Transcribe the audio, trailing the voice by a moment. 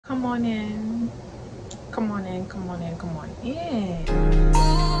Come on in. Come on in, come on in, come on in.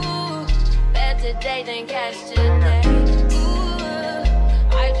 Ooh, better day than yesterday.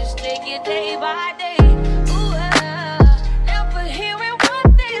 Ooh, I just take it day by day. Ooh, never hearing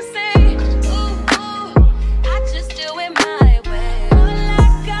what they say. Ooh, I just do it my way. All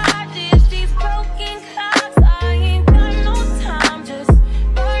I got is these broken clocks. I ain't got no time, just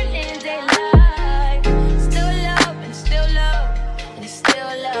burning daylight. Still love and still love and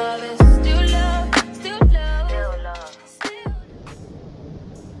still love and still love, still love, still love, still.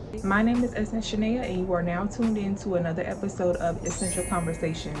 My name is Essence, and you are now tuned in to another episode of Essential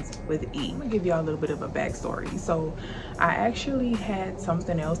Conversations with E. I'm gonna give y'all a little bit of a backstory. So I actually had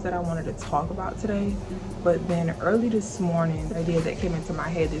something else that I wanted to talk about today, but then early this morning, the idea that came into my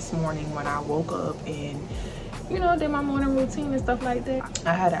head this morning when I woke up and did my morning routine and stuff like that,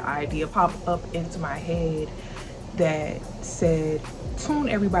 I had an idea pop up into my head that said, tune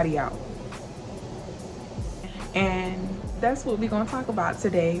everybody out. And that's what we're going to talk about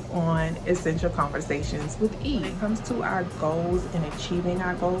today on Essential Conversations with E. When it comes to our goals and achieving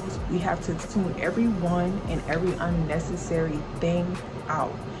our goals, we have to tune everyone and every unnecessary thing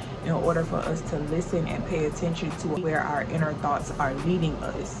out in order for us to listen and pay attention to where our inner thoughts are leading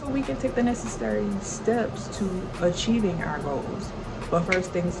us, so we can take the necessary steps to achieving our goals. But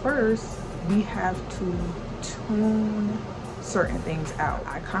first things first, we have to tune certain things out.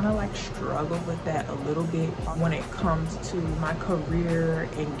 I kind of like struggle with that a little bit when it comes to my career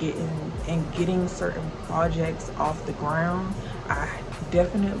and getting certain projects off the ground. I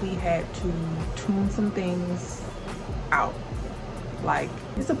definitely had to tune some things out. Like,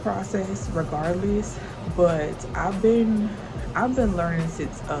 it's a process regardless, but I've been learning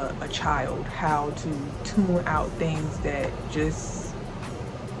since a child how to tune out things that just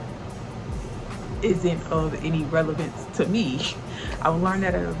isn't of any relevance to me. I've learned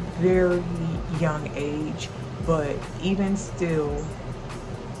that at a very young age, but even still,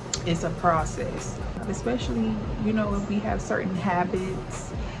 it's a process. Especially, if we have certain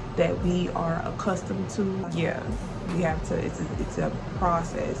habits that we are accustomed to, we have to, it's a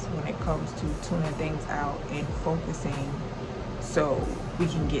process when it comes to tuning things out and focusing so we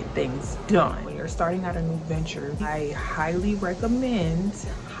can get things done. When you're starting out a new venture, I highly recommend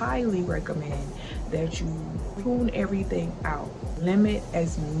that you tune everything out. Limit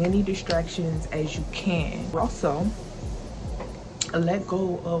as many distractions as you can. Also, let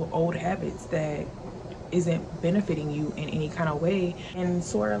go of old habits that isn't benefiting you in any kind of way, and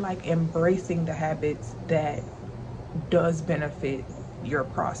sort of like embracing the habits that does benefit your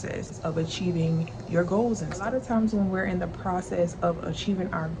process of achieving your goals. And a lot of times when we're in the process of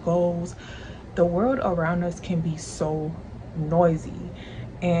achieving our goals, the world around us can be so noisy,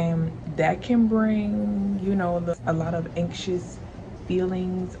 and that can bring a lot of anxious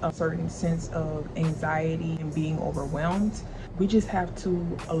feelings, a certain sense of anxiety and being overwhelmed. We just have to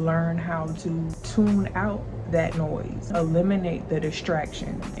learn how to tune out that noise, eliminate the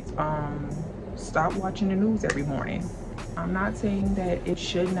distractions. Stop watching the news every morning. I'm not saying that it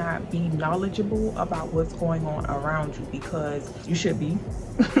should not be knowledgeable about what's going on around you, because you should be.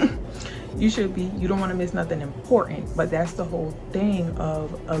 You should be. You don't want to miss nothing important, but that's the whole thing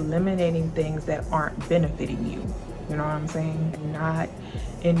of eliminating things that aren't benefiting you. You know what I'm saying? Not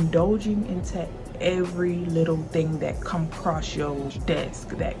indulging into every little thing that come across your desk,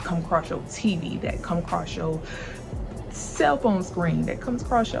 that come across your TV, that come across your cell phone screen, that comes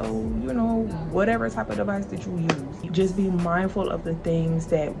across your whatever type of device that you use. Just be mindful of the things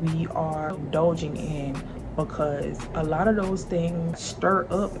that we are indulging in, because a lot of those things stir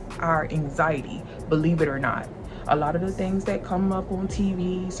up our anxiety, believe it or not. A lot of the things that come up on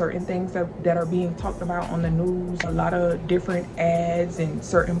TV, certain things that are being talked about on the news, a lot of different ads and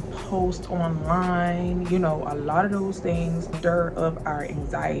certain posts online, a lot of those things stir up our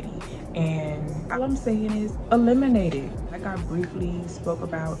anxiety. And all I'm saying is eliminate it. Like I briefly spoke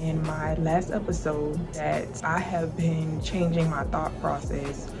about in my last episode, that I have been changing my thought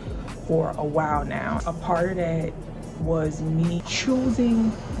process for a while now. A part of that was me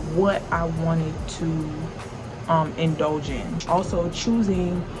choosing what I wanted to indulge in. Also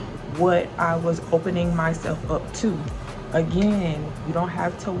choosing what I was opening myself up to. Again, you don't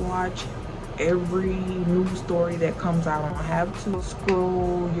have to watch every news story that comes out. You don't have to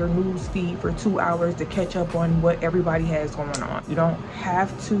scroll your news feed for 2 hours to catch up on what everybody has going on. You don't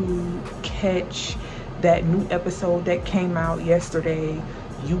have to catch that new episode that came out yesterday.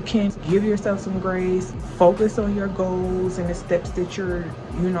 You can give yourself some grace, focus on your goals and the steps that you're,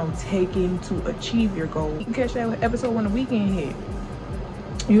 taking to achieve your goal. You can catch that episode when the weekend hit,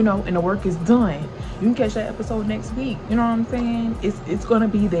 and the work is done. You can catch that episode next week. You know what I'm saying? It's gonna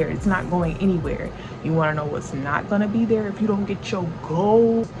be there. It's not going anywhere. You want to know what's not gonna be there if you don't get your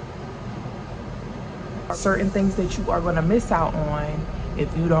goals? Certain things that you are gonna miss out on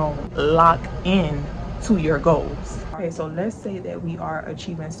if you don't lock in to your goals. Okay, so let's say that we are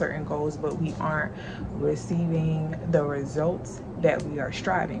achieving certain goals, but we aren't receiving the results that we are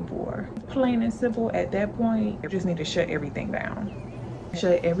striving for. Plain and simple, at that point, you just need to shut everything down.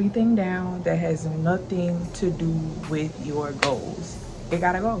 Shut everything down that has nothing to do with your goals. It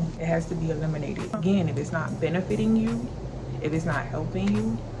gotta go. It has to be eliminated. Again, if it's not benefiting you, if it's not helping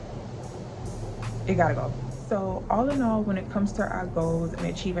you, it gotta go. So all in all, when it comes to our goals and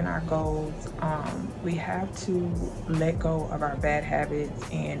achieving our goals, we have to let go of our bad habits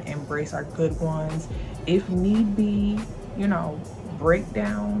and embrace our good ones. If need be, you know, break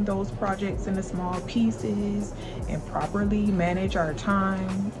down those projects into small pieces and properly manage our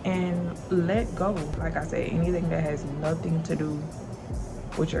time and let go. Like I said, anything that has nothing to do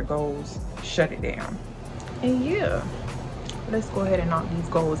with your goals, shut it down. And yeah, let's go ahead and knock these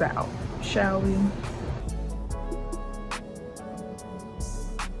goals out, shall we?